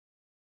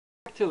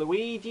to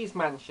Luigi's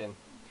Mansion.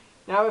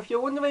 Now, if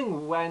you're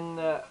wondering when,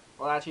 well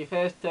actually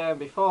first,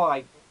 before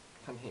I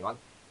continue on,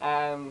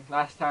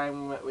 last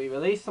time we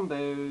released some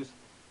boos,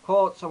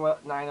 caught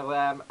 9 of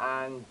them,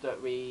 and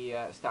we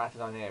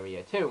started on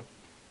Area 2.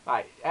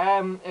 Right,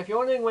 if you're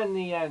wondering when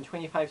the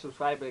 25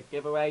 subscriber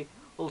giveaway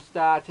will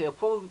start, it'll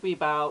probably be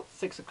about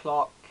 6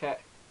 o'clock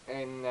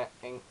in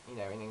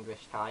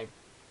English time.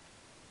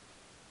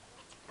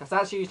 Because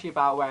that's usually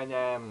about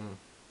when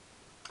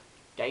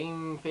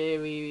Game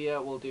Theory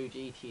will do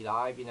GT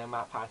Live,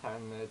 Matt Pat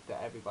and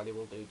everybody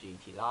will do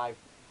GT Live.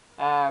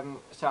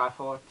 So I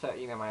thought,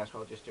 might as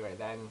well just do it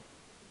then.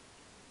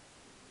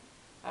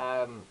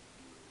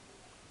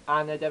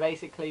 And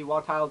basically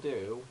what I'll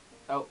do...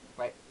 Oh,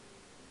 wait.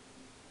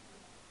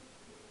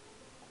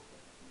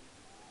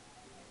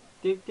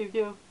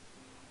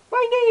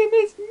 My name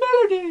is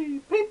Melody.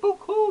 People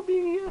call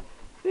me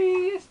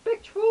the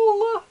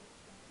spectral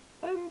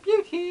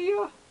beauty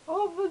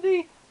of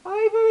the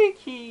Ivory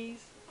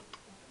Keys.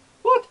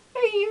 What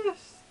a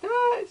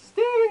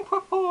stirring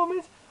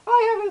performance.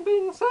 I haven't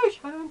been so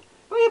charmed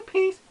by a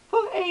piece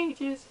for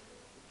ages.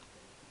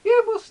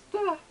 You must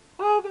have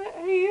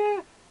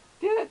a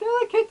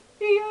delicate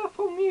ear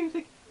for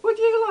music. Would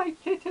you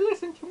like to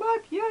listen to my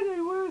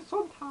piano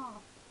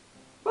sonata?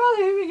 Well,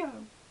 here we go.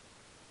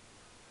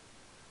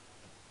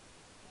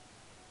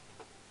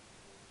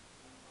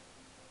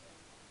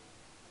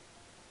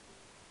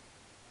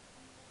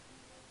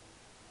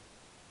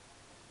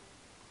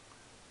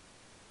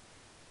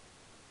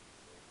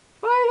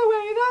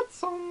 That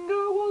song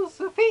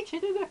was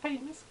featured in a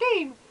famous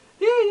game.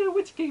 Do you know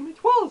which game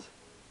it was?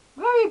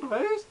 Mario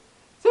Bros,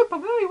 Super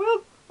Mario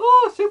World,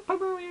 or Super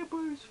Mario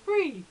Bros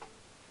 3?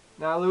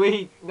 Now,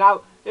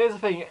 here's the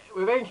thing.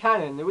 Within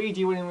canon,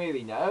 Luigi wouldn't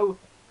really know,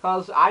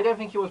 because I don't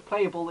think he was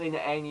playable in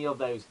any of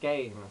those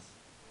games.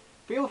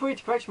 Feel free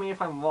to correct me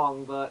if I'm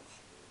wrong, but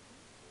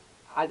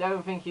I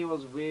don't think he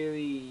was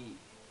really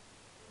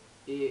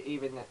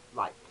even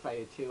like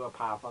player 2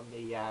 apart from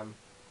the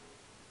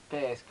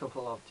first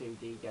couple of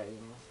 2D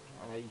games.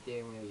 I know you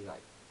didn't really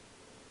like...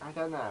 I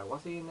don't know.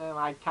 Was he in there?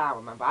 I can't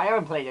remember. I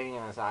haven't played any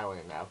of them, so I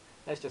wouldn't know.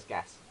 Let's just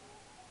guess.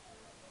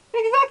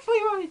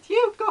 Exactly right.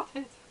 You've got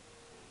it.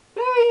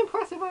 Very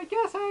impressive. I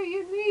guess I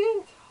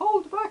needn't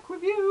hold back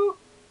with you.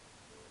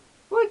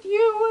 Would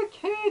you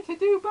care to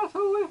do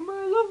battle with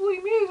my lovely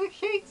music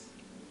sheets?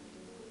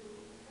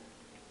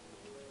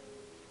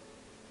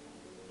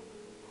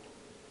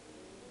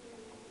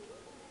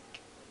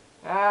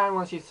 And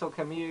once you suck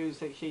her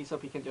music sheets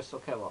up, you can just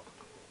suck her up.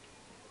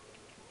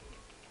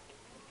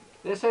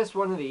 This is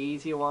one of the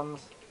easier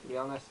ones, to be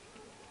honest.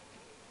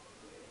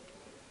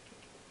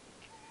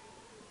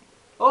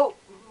 Oh!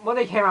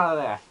 Money came out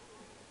of there.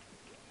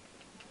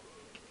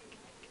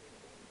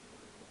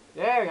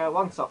 There we go,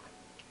 one suck.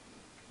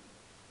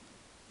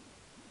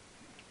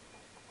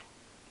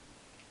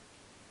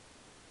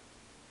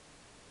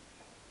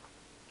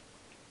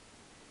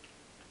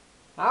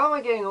 How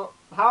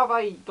have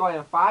I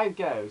gotten 5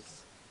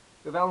 ghosts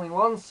with only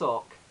 1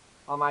 suck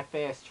on my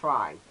first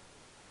try?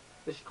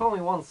 They should call me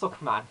One Suck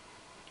Man.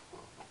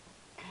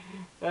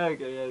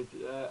 Okay,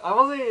 I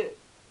wasn't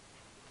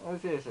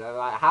seriously,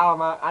 like, how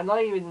am I? I'm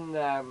not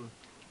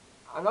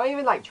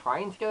even like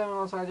trying to get him.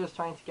 Also, I'm just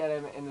trying to get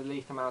him in the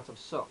least amount of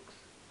sucks.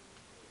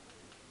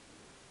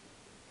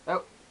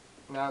 Oh,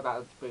 no, that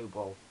was Boo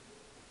Ball.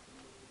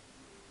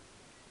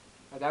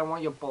 I don't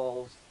want your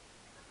balls.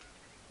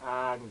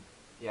 And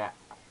yeah,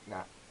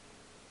 no.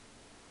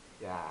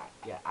 Yeah,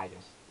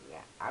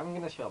 I'm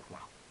gonna shut up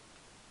now.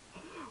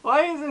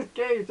 Why is this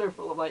game so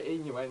full of like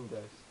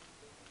innuendos?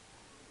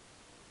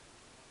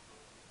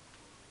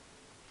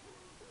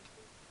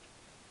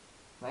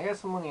 Can I get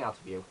some money out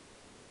of you?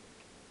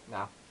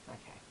 No?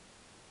 Okay.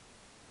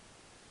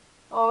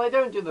 Oh, they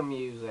don't do the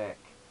music.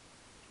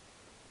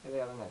 Here they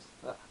have this.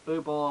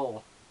 Boo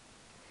Ball.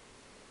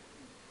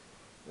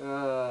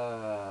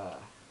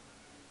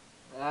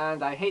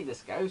 And I hate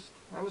this ghost.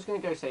 I'm just going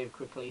to go save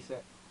quickly,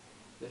 so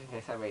just in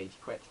case I rage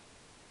quit.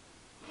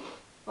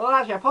 Well,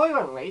 actually, I probably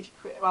won't rage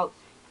quit. Well,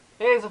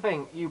 here's the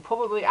thing. You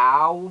probably...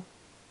 Ow.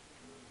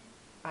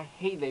 I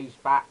hate those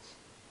bats.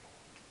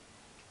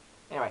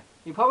 Anyway,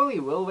 you probably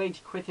will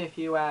rage quit if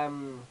you,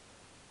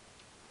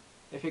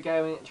 if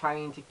you're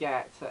trying to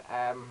get,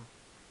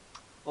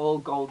 all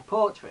gold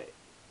portrait.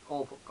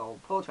 All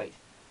gold portrait.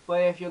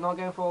 But if you're not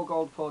going for all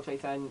gold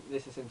portrait, then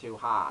this isn't too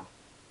hard.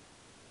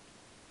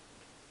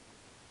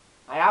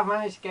 I have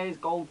managed to get his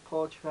gold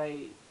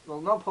portrait,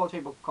 well, not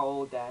portrait, but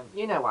gold,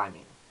 you know what I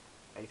mean,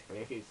 basically,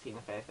 if you've seen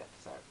the first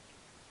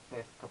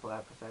couple of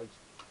episodes.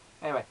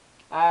 Anyway,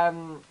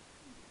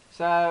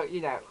 so,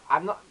 you know,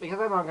 because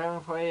I'm not going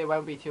for it, it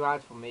won't be too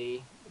hard for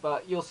me,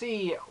 but you'll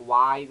see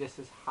why this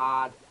is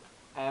hard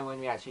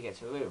when we actually get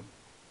to the room.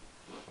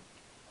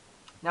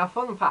 Now,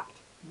 fun fact,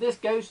 this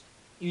ghost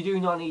you do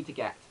not need to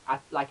get,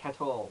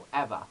 at all,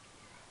 ever,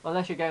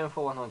 unless you're going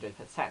for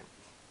 100%.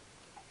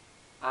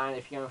 And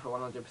if you're going for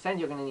 100%,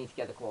 you're going to need to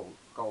get the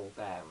gold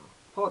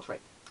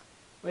portrait,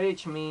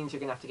 which means you're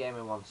going to have to get him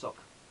in 1 suck,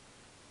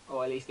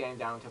 or at least get him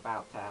down to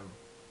about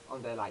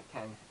under like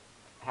 10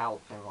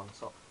 health in one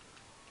suck.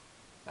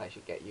 That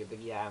should get you the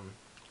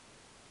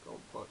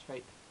gold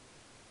portrait.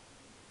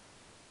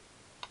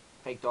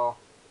 Fake door.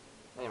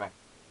 Anyway.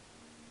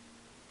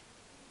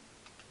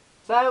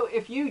 So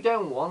if you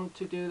don't want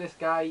to do this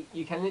guy,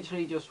 you can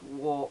literally just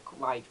walk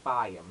right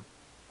by him.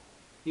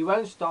 He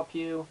won't stop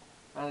you,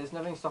 and there's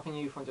nothing stopping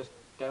you from just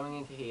going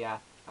into here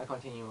and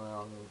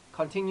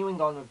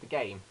continuing on with the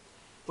game.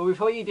 But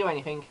before you do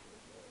anything,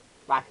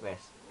 whack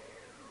this.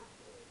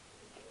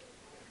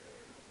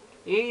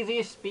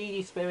 Easiest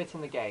speedy spirit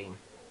in the game.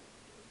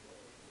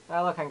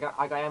 Oh look,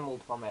 I got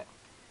emerald from it.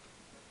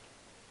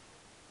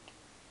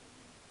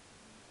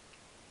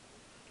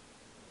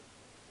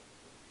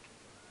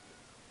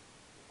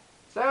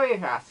 So if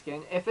you're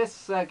asking, if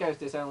this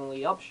ghost is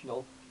only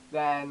optional,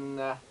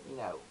 then you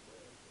know,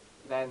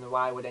 then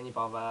why would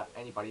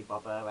anybody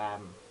bother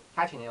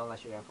catching it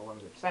unless you're going for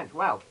 100%?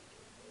 Well,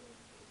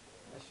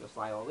 let's just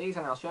slide all these,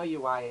 and I'll show you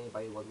why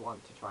anybody would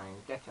want to try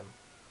and get him.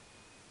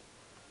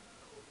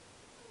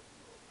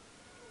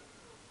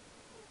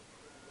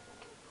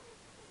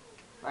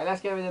 Right,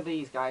 let's get rid of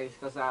these guys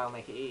because that'll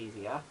make it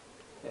easier.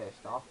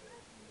 First off,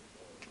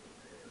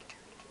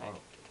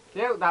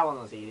 dude, that one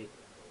was easy.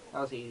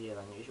 That was easier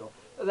than usual.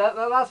 The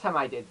last time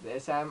I did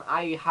this,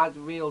 I had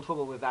real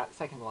trouble with that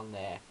second one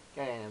there.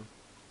 Getting him.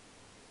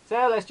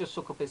 So let's just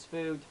suck up his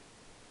food.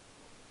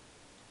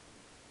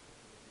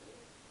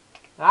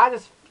 The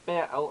hardest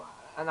bit,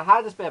 and the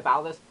hardest bit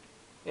about this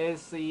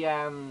is the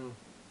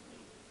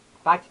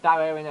fact that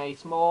we're in a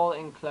small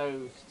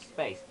enclosed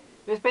space.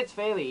 This bit's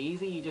fairly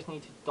easy. You just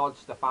need to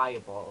dodge the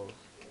fireballs.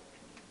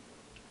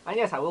 And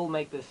yes, I will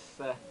make this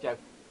joke.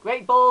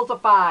 Great balls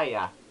of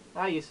fire.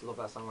 I used to love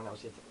that song when I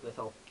was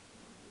little.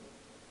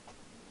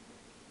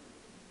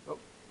 Oh.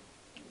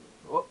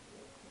 Oh.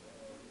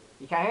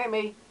 You can't hit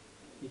me.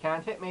 You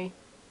can't hit me.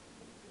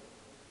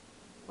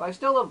 Well, I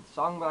still love the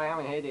song, but I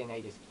haven't heard it in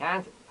ages. You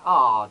can't.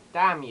 Oh,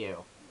 damn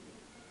you.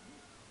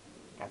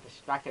 Got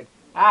distracted.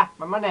 Ah,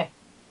 my money.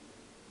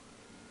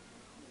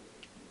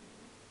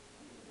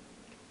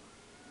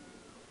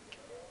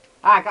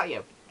 Ah, I got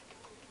you.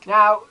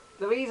 Now,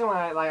 the reason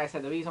why, like I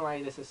said, the reason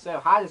why this is so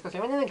hard is because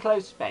you're in an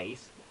enclosed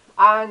space,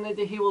 and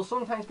he will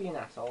sometimes be an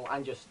asshole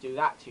and just do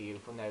that to you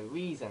for no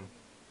reason.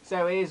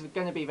 So it is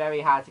going to be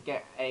very hard to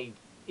get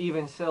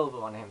even silver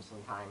on him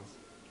sometimes.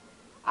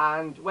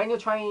 And when you're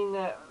trying,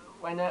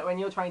 when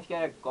you're trying to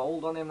get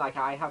gold on him, like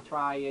I have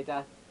tried,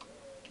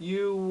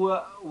 you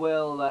will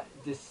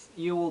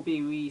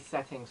be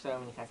resetting so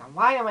many times. And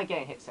why am I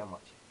getting hit so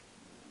much?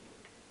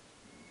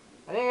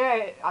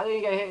 I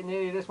didn't get hit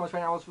nearly this much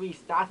when I was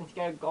restarting to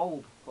get a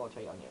gold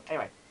portrait on you.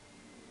 Anyway,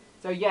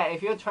 so yeah,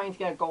 if you're trying to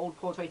get a gold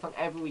portrait on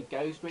every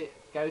ghost,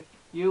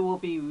 you will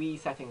be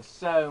resetting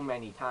so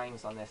many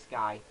times on this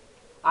guy.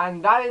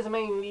 And that is the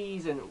main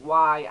reason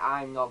why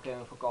I'm not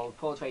going for gold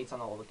portraits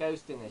on all the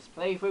ghosts in this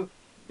playthrough,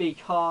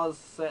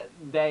 because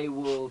they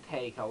will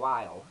take a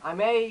while. I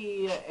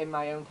may, in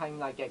my own time,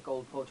 like get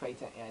gold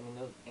portraits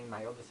in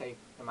my other save,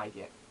 in my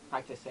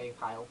practice save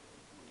pile.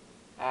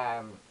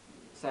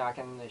 So I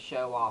can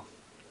show off,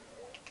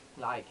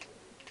 like,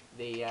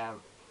 the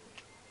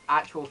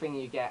actual thing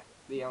you get,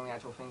 the only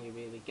actual thing you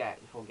really get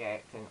for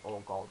getting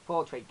all gold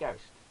portrait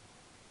ghost.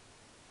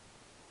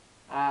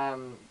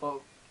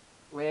 But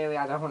really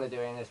I don't want to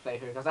do it in this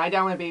playthrough because I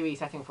don't want to be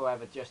resetting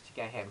forever just to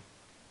get him.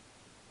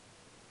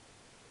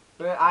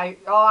 But I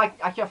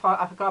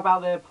forgot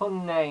about the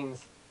pun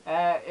names.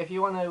 If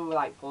you want to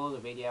like pause the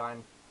video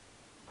and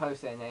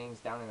post their names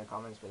down in the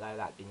comments below,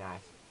 that'd be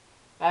nice.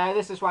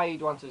 This is why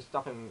you'd want to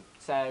stop him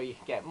so you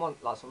can get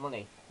lots of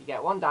money. You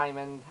get 1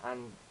 diamond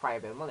and quite a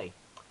bit of money.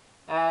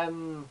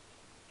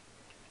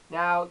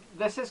 Now,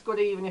 this is good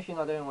even if you're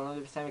not doing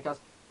 100% because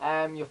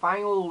your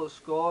final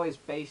score is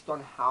based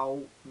on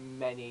how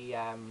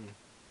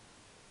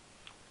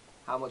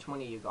much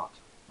money you got.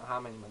 Or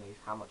how much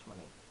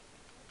money.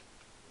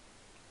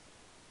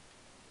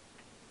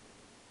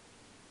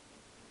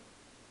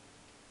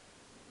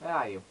 Where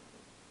are you?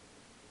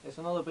 There's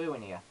another boo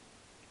in here.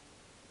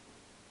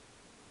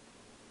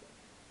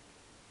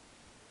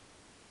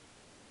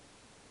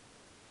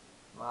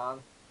 Come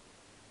on.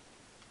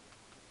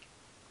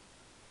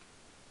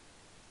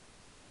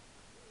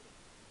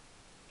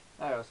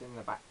 Oh, it's in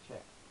the back.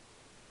 Shit.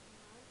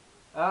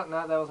 Oh,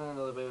 no, there wasn't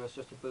another boo. It was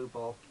just a boo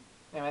ball.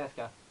 Anyway, let's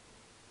go.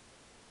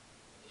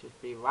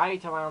 Should be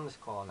right around this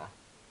corner.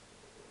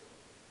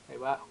 Wait,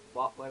 what?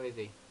 Where is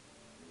he?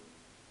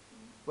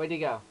 Where'd he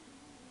go?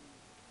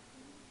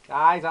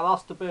 Guys, I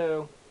lost the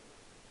boo.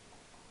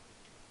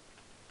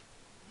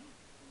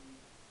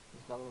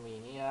 He's not going to be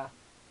in here.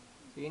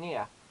 Is he in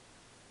here?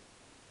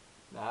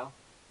 No.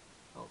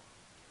 Oh.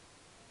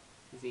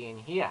 Is he in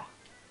here?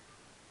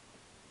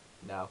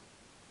 No.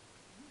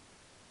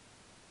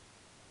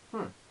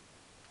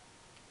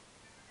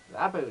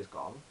 That boo is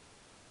gone.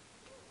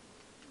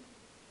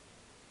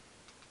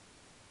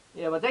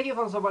 Yeah, but take it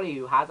from somebody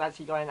who has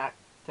actually got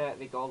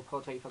the gold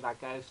portrait for that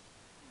ghost.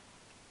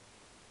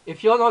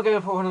 If you're not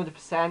going for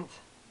 100%,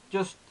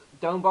 just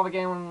don't bother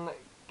getting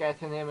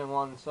him in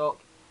one suck.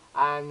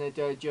 and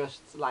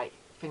just like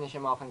finish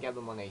him off and get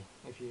the money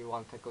if you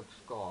want a good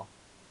score.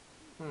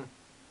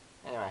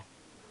 Anyway,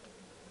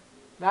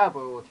 that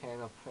will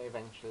turn up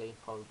eventually,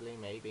 probably,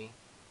 maybe.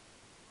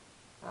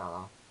 I don't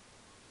know.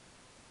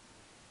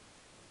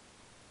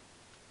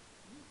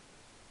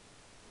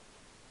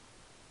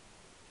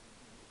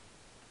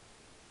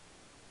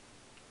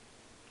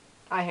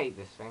 I hate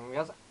this thing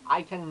because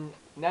I can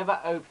never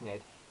open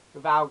it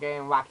without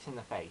getting whacked in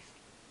the face.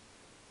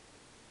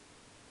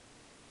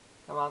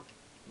 Come on.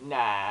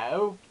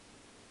 No.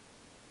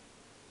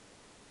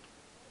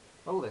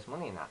 Oh, there's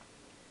money in that.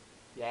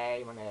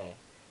 Yay, money.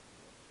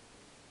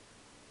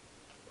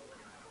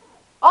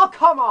 Oh,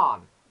 come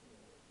on!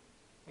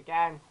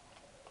 Again.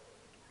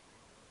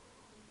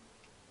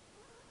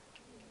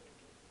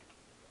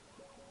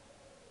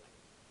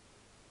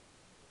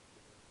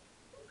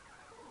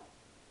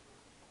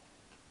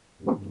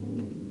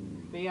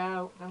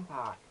 Theo, don't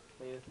park,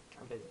 please.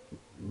 I'm busy.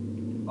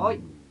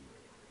 Oi!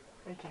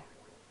 Okay.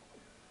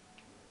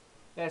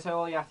 Yeah, so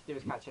all you have to do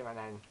is catch him and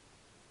then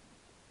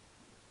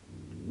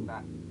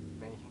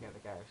then you can get the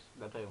ghost,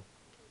 the boo.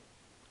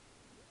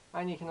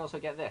 And you can also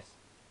get this,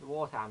 the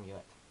water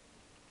amulet.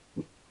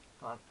 Come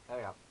on, there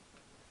we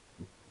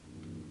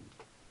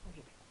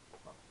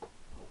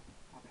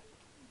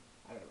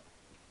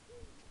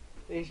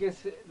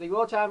go. The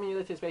water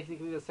amulet is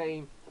basically the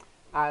same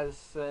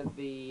as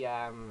the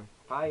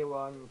fire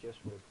one,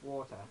 just with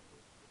water.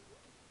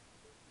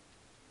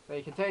 So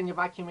you can turn your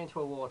vacuum into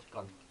a water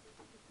gun.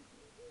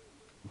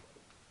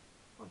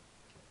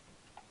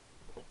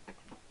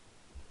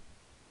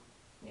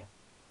 Yeah.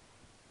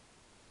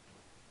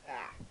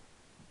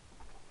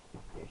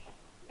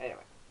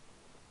 Anyway.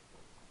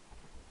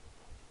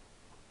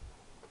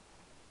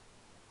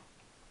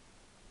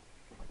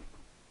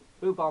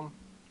 Boo bomb.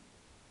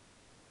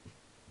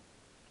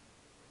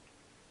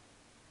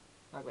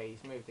 Oh wait,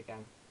 he's moved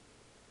again.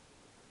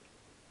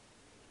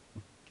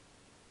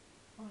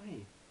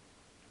 Why?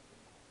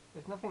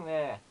 There's nothing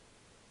there.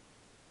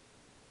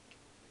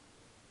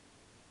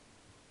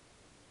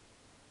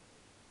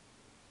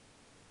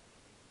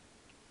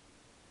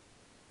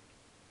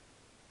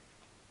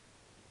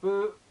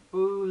 Boo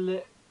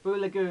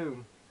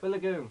Lagoon. Boo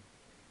Lagoon.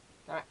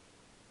 Alright.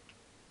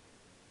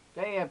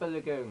 Yeah, Boo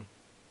Lagoon.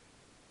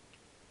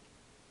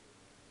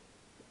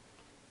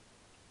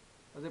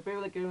 Was it Boo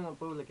Lagoon or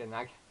Boo Lagoon?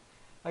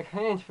 I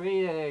couldn't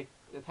read it.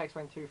 The text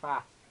went too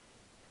fast.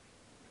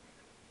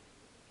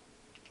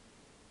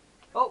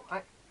 Oh,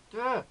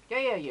 get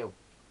here, you.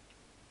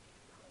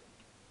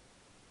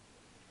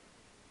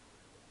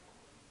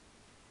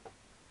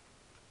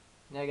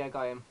 There you go,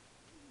 got him.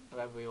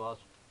 Whoever he was.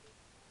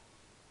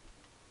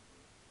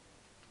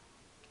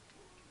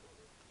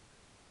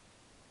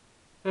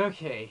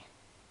 Okay.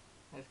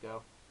 Let's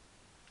go.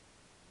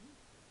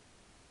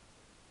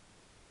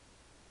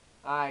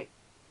 Alright.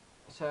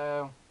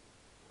 So,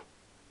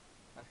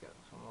 let's get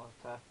some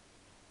water.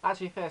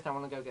 Actually, first I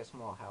want to go get some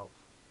more health.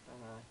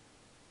 Don't I?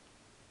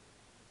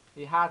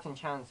 The heart and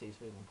chances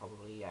will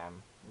probably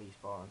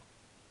respawn.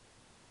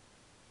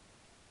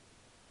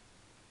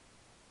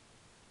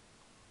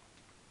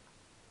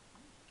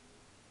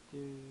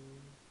 Do.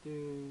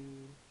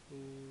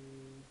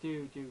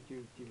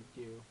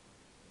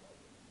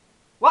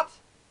 What?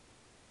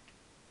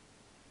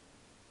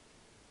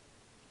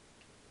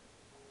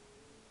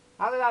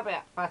 How did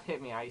that bat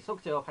hit me? I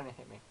sucked it up and it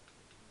hit me.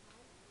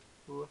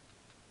 Ooh.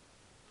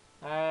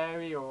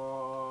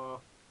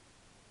 Mario.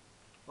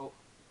 Oh.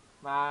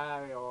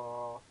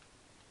 Mario.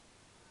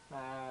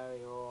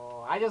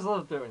 Mario. I just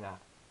love doing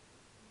that.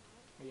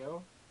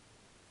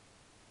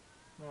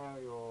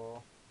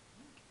 Mario.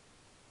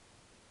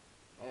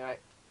 Anyway.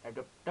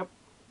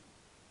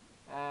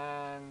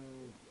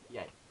 And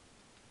yay.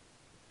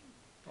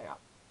 There you go.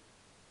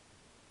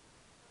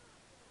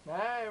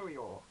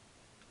 Mario.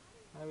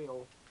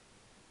 Mario.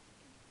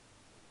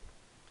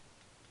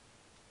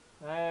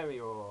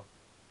 Mario.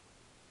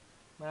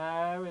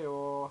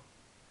 Mario.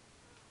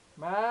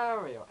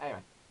 Mario.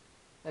 Anyway,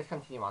 let's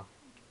continue on.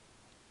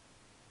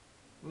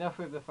 Enough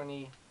with the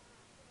funny.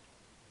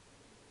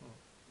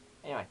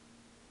 Anyway,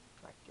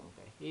 back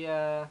into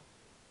here.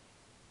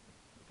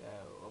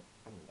 Go up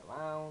and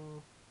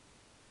around.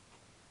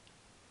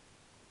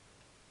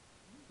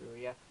 Through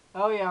here.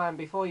 Oh yeah, and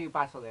before you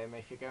battle him,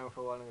 if you're going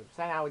for 100%,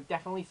 I would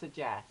definitely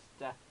suggest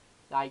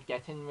like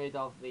getting rid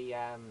of the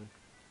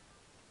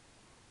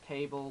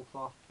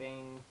tablecloth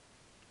thing.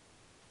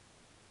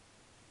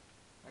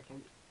 Okay,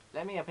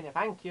 let me open it,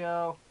 thank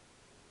you.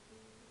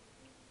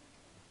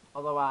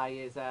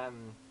 Otherwise, you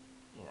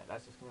know,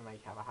 that's just gonna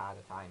make you have a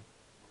harder time.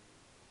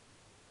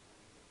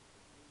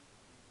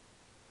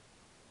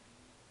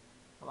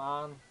 Come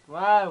on,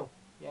 whoa,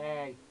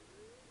 yay!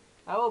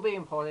 That will be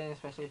important,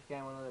 especially if you're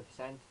getting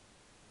 100%.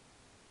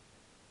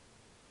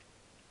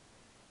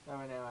 Oh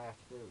no, I have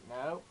to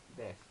do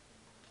this.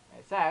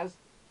 It says,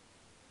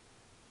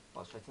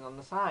 what's written on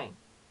the sign?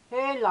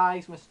 Here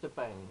lies Mr.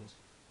 Bones.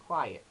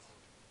 Quiet.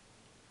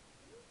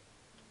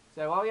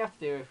 So what we have to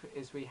do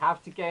is we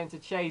have to get him to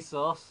chase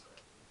us.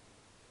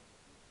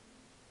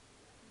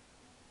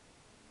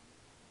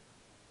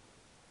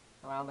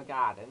 around the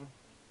garden.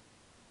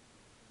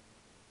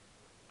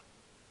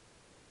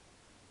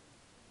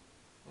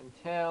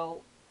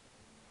 Until...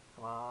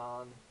 Come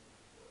on.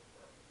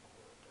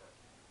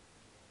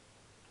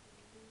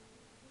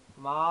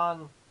 Come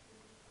on.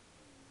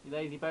 You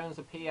lazy bones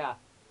appear.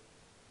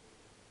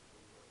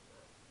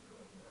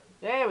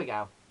 There we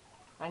go.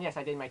 And yes,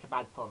 I did make a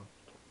bad pun.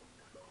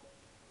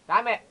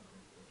 Damn it!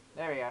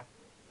 There we go.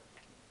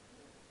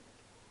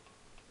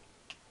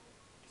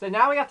 So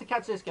now we have to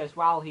catch this ghost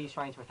while he's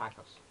trying to attack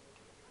us.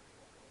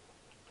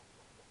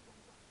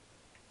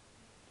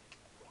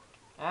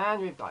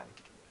 And we've got him.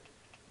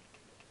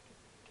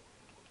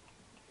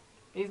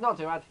 He's not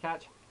too hard to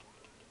catch.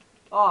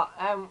 Oh,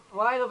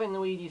 what I love in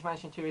Luigi's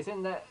Mansion 2 is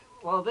in that,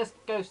 well, this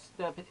ghost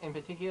in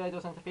particular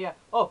doesn't appear.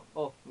 Oh,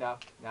 no.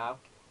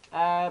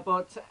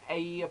 But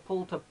a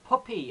polter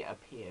puppy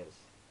appears.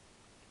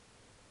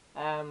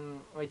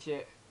 Which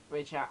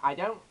I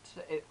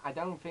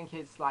don't think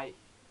it's like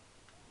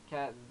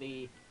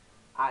the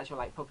actual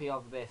like puppy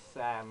of this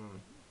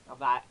of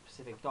that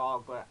specific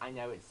dog, but I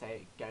know it's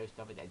a ghost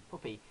of a dead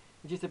puppy,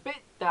 which is a bit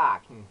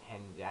dark,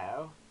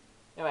 Nintendo.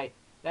 Anyway,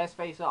 let's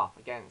face off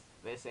against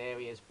this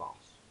area's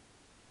boss.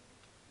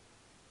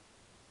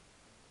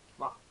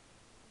 What?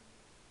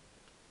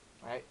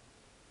 Right?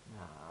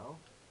 No.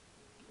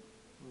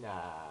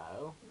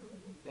 No.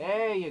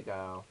 There you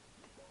go.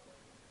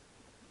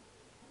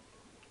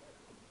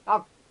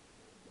 Oh.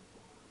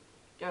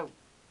 Go.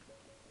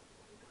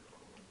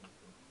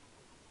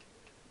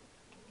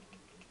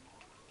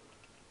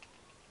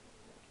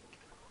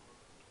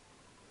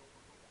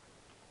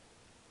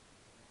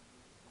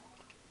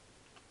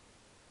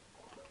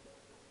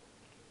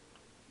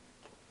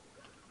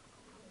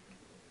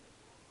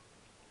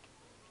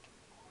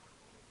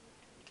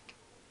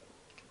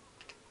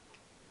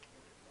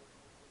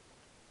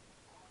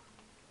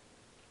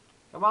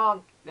 Come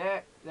on.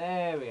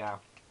 There we go.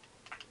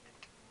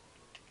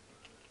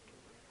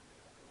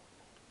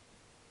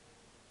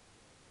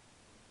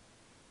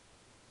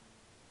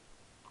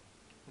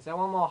 Is there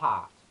one more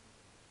heart?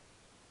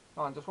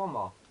 Come on, just one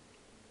more.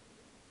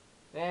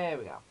 There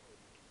we go.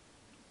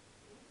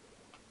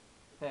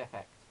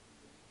 Perfect.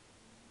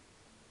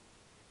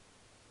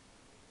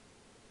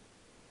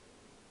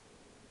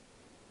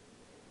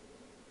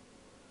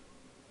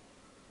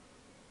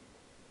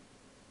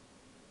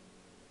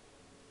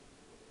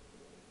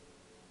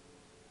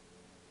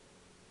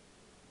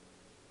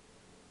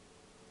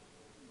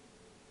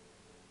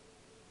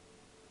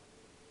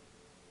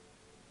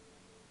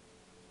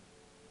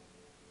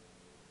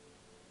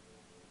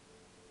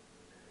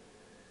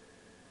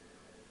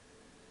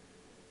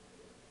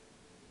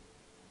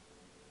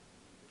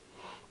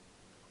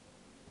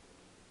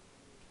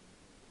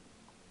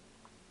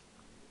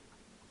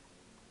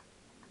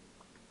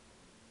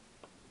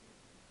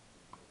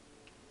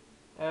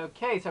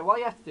 Okay, so what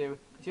you have to do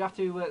is you have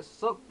to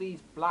suck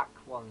these black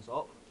ones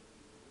up.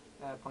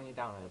 Point it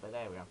down a little bit,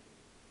 there we go.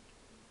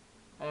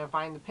 And then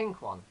find the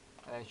pink one.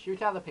 And then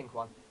shoot out the pink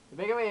one. The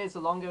bigger it is, the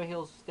longer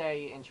he'll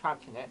stay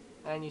entrapped in it.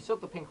 And then you suck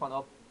the pink one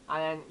up.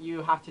 And then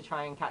you have to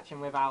try and catch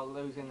him without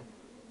losing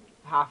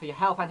half of your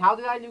health. And how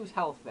did I lose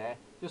health there?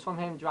 Just from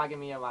him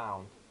dragging me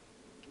around.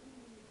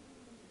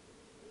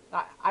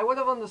 I would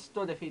have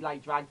understood if he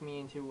like dragged me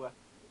into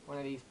one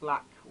of these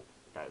black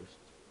ghost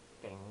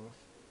things.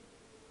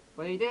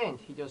 But he didn't.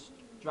 He just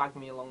dragged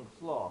me along the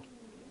floor.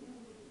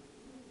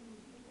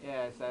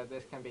 Yeah, so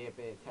this can be a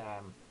bit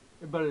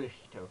bullish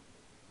too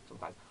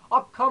sometimes.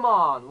 Oh, come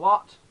on!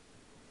 What?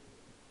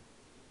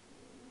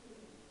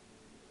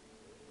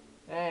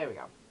 There we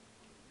go.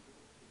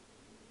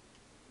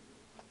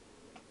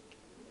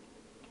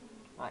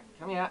 Right,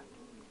 come here.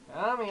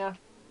 Come here.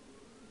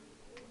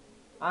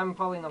 I'm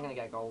probably not going to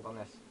get gold on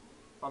this.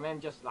 From him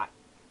just like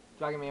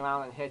dragging me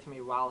around and hitting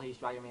me while he's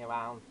dragging me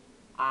around.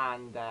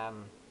 And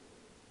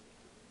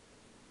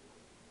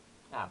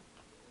oh,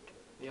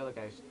 the other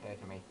ghost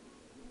hitting me.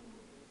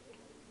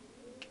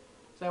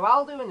 So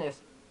while doing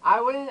this, I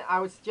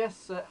would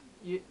suggest that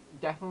you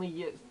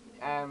definitely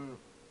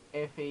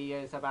if he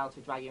is about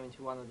to drag you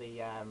into one of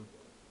the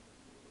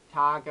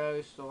tar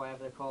ghosts or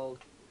whatever they're called,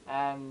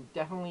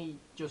 definitely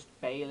just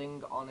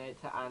bailing on it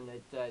and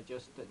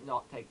just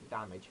not take the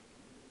damage.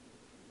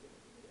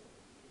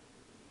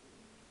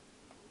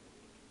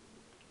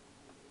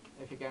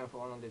 If you're going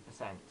for 100%.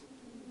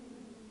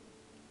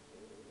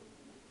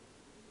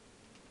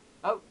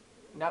 Oh,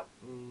 no,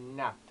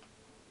 no.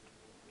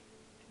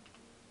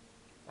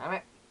 Damn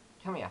it.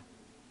 Come here.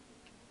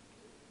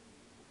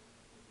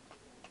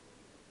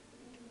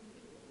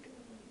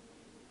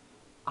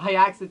 I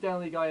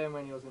accidentally got him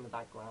when he was in the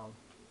background.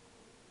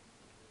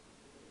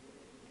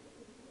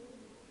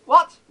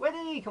 What? Where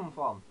did he come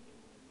from?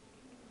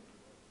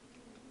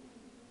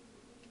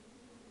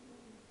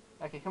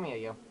 Okay, come here,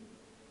 you.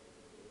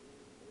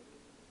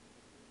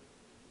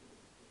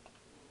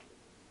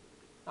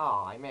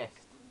 Oh, I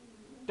missed.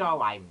 Oh,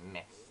 I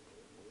missed.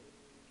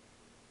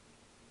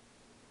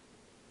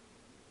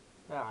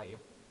 Where are you?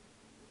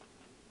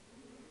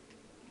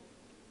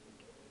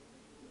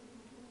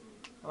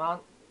 Come on.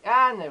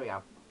 And there we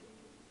go.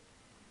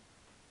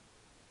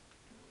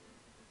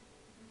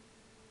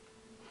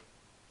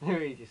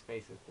 Luigi's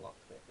face is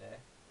blocked a bit there.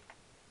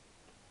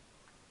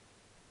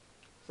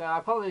 So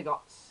I probably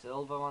got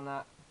silver on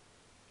that.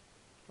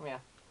 Come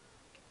here.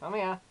 Come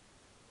here.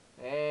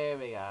 There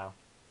we go.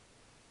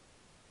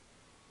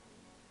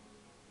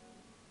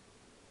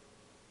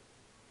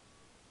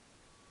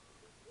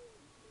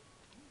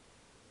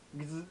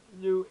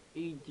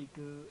 Luigi,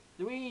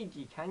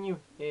 Luigi, can you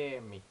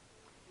hear me?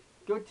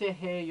 Good to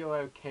hear you're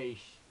okay.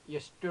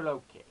 You're still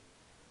okay.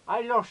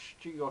 I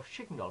lost your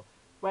signal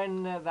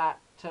when that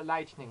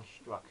lightning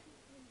struck.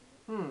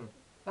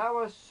 That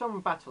was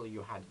some battle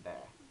you had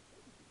there.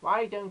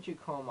 Why don't you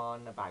come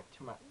on back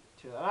to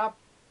the lab?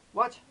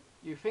 What?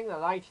 You think the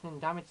lightning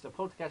damaged the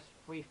Poltergeist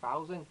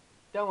 3000?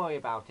 Don't worry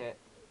about it.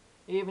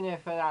 Even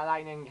if that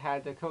lightning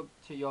had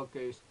cooked to your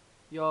goose,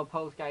 your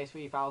Poltergeist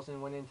 3000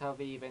 wouldn't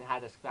have even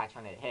had a scratch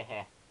on it.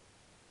 Hehe.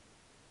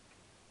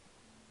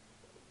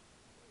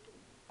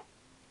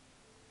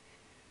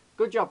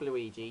 Good job,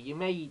 Luigi. You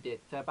made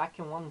it back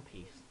in one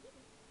piece.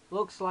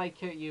 Looks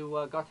like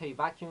you got a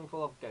vacuum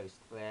full of ghosts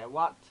there.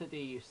 What do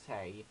you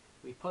say?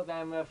 We put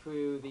them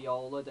through the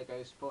old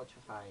ghost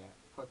portraitifier.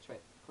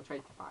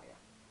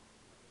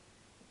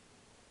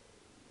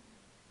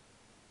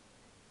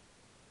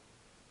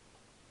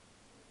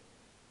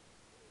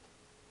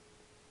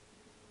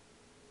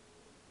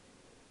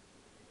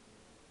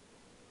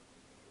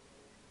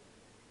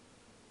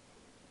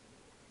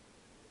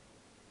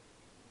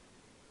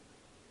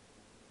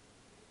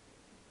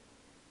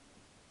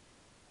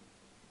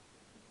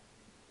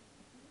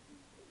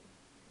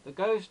 The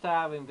ghosts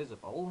are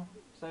invisible,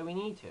 so we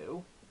need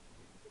to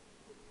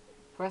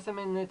press them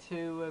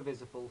into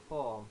visible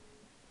form.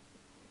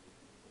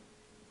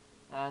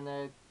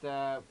 And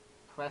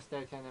press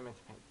to turn them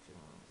into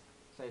paintings.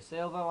 So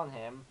silver on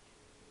him,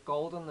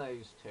 gold on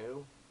those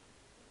two,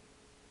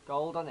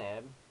 gold on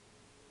him,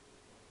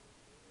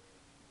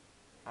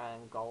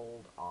 and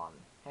gold on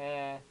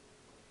here,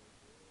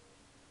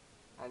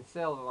 and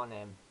silver on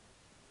him.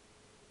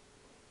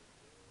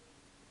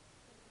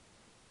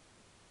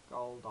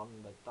 Gold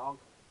on the dog.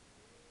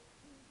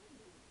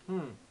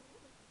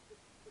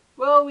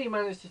 Well, we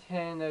managed to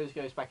turn those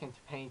ghosts back into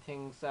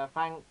paintings.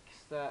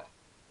 Thanks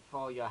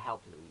for your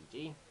help,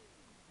 Luigi.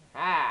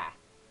 Ah!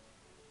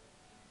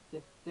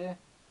 So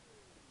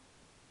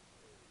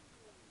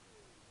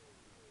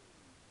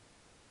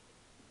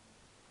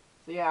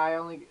yeah, I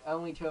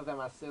only two of them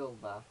are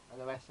silver,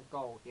 and the rest are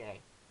gold. Yay!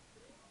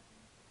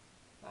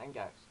 And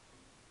ghosts.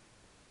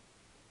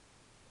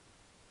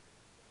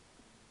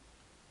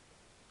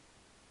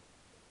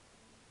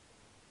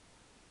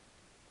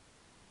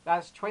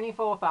 That's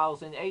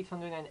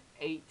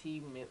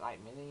 24,880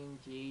 million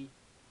G.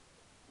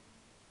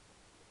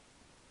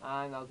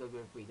 And I'll go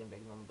with reading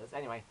big numbers.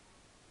 Anyway,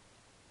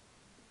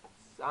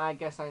 so I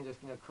guess I'm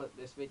just going to cut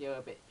this video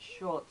a bit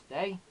short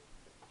today.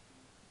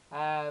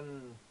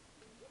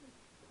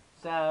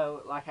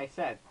 So, like I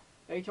said,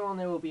 later on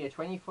there will be a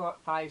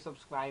 25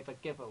 subscriber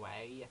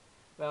giveaway.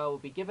 We'll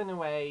be giving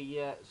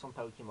away some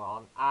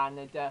Pokemon,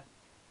 and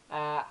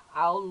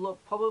I'll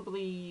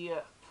probably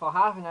for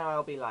half an hour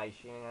I'll be live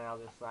streaming, and I'll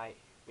just like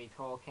be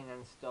talking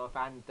and stuff,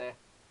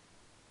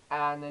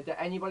 and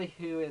anybody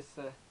who is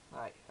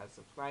has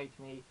subscribed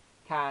to me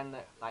can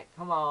like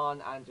come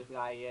on and just be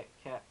like,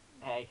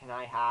 hey, can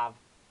I have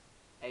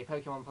a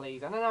Pokemon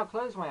please? And then I'll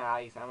close my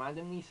eyes and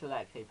randomly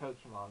select a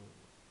Pokemon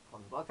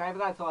from the book. Either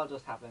that or I'll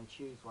just have them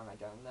choose one, I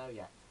don't know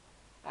yet.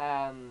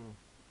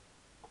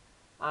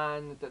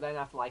 And then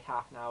after like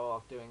half an hour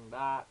of doing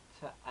that,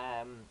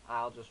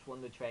 I'll just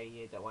run the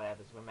trade at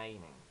whatever's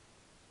remaining.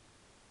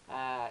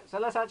 So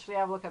let's actually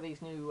have a look at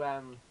these new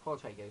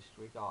portrait ghosts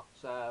we've got.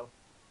 So,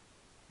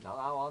 not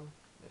that one,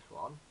 this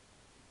one.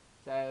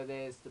 So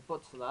there's the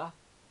Butler,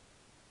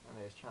 and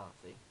there's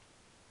Chansey.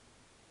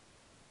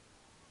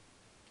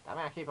 I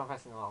mean, I keep on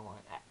pressing the wrong one,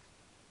 X.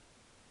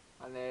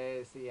 And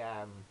there's the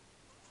that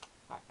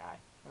guy.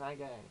 Can I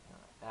go anything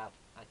like that?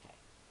 Okay.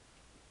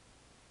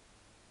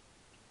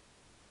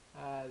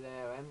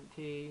 They're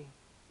empty.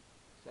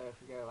 So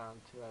if we go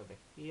around to over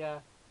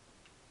here,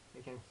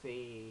 we can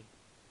see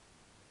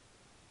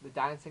the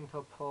dancing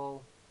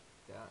couple.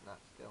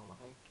 That's still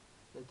nothing.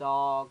 The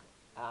dog,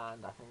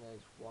 and I think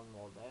there's one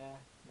more there.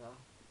 No.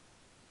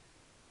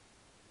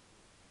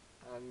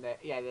 And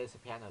yeah, there's the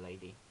piano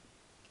lady.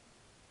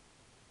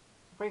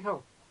 Pretty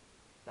cool.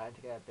 Starting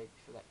to get a big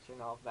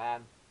selection of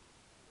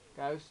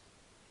ghosts.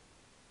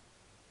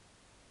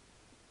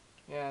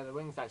 Yeah, the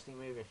wings actually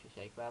move if you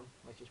shake them,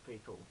 which is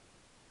pretty cool.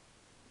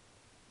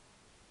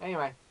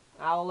 Anyway,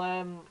 I'll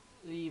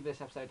leave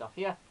this episode off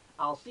here.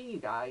 I'll see you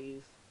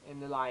guys in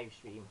the live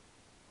stream.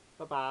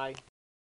 Bye bye.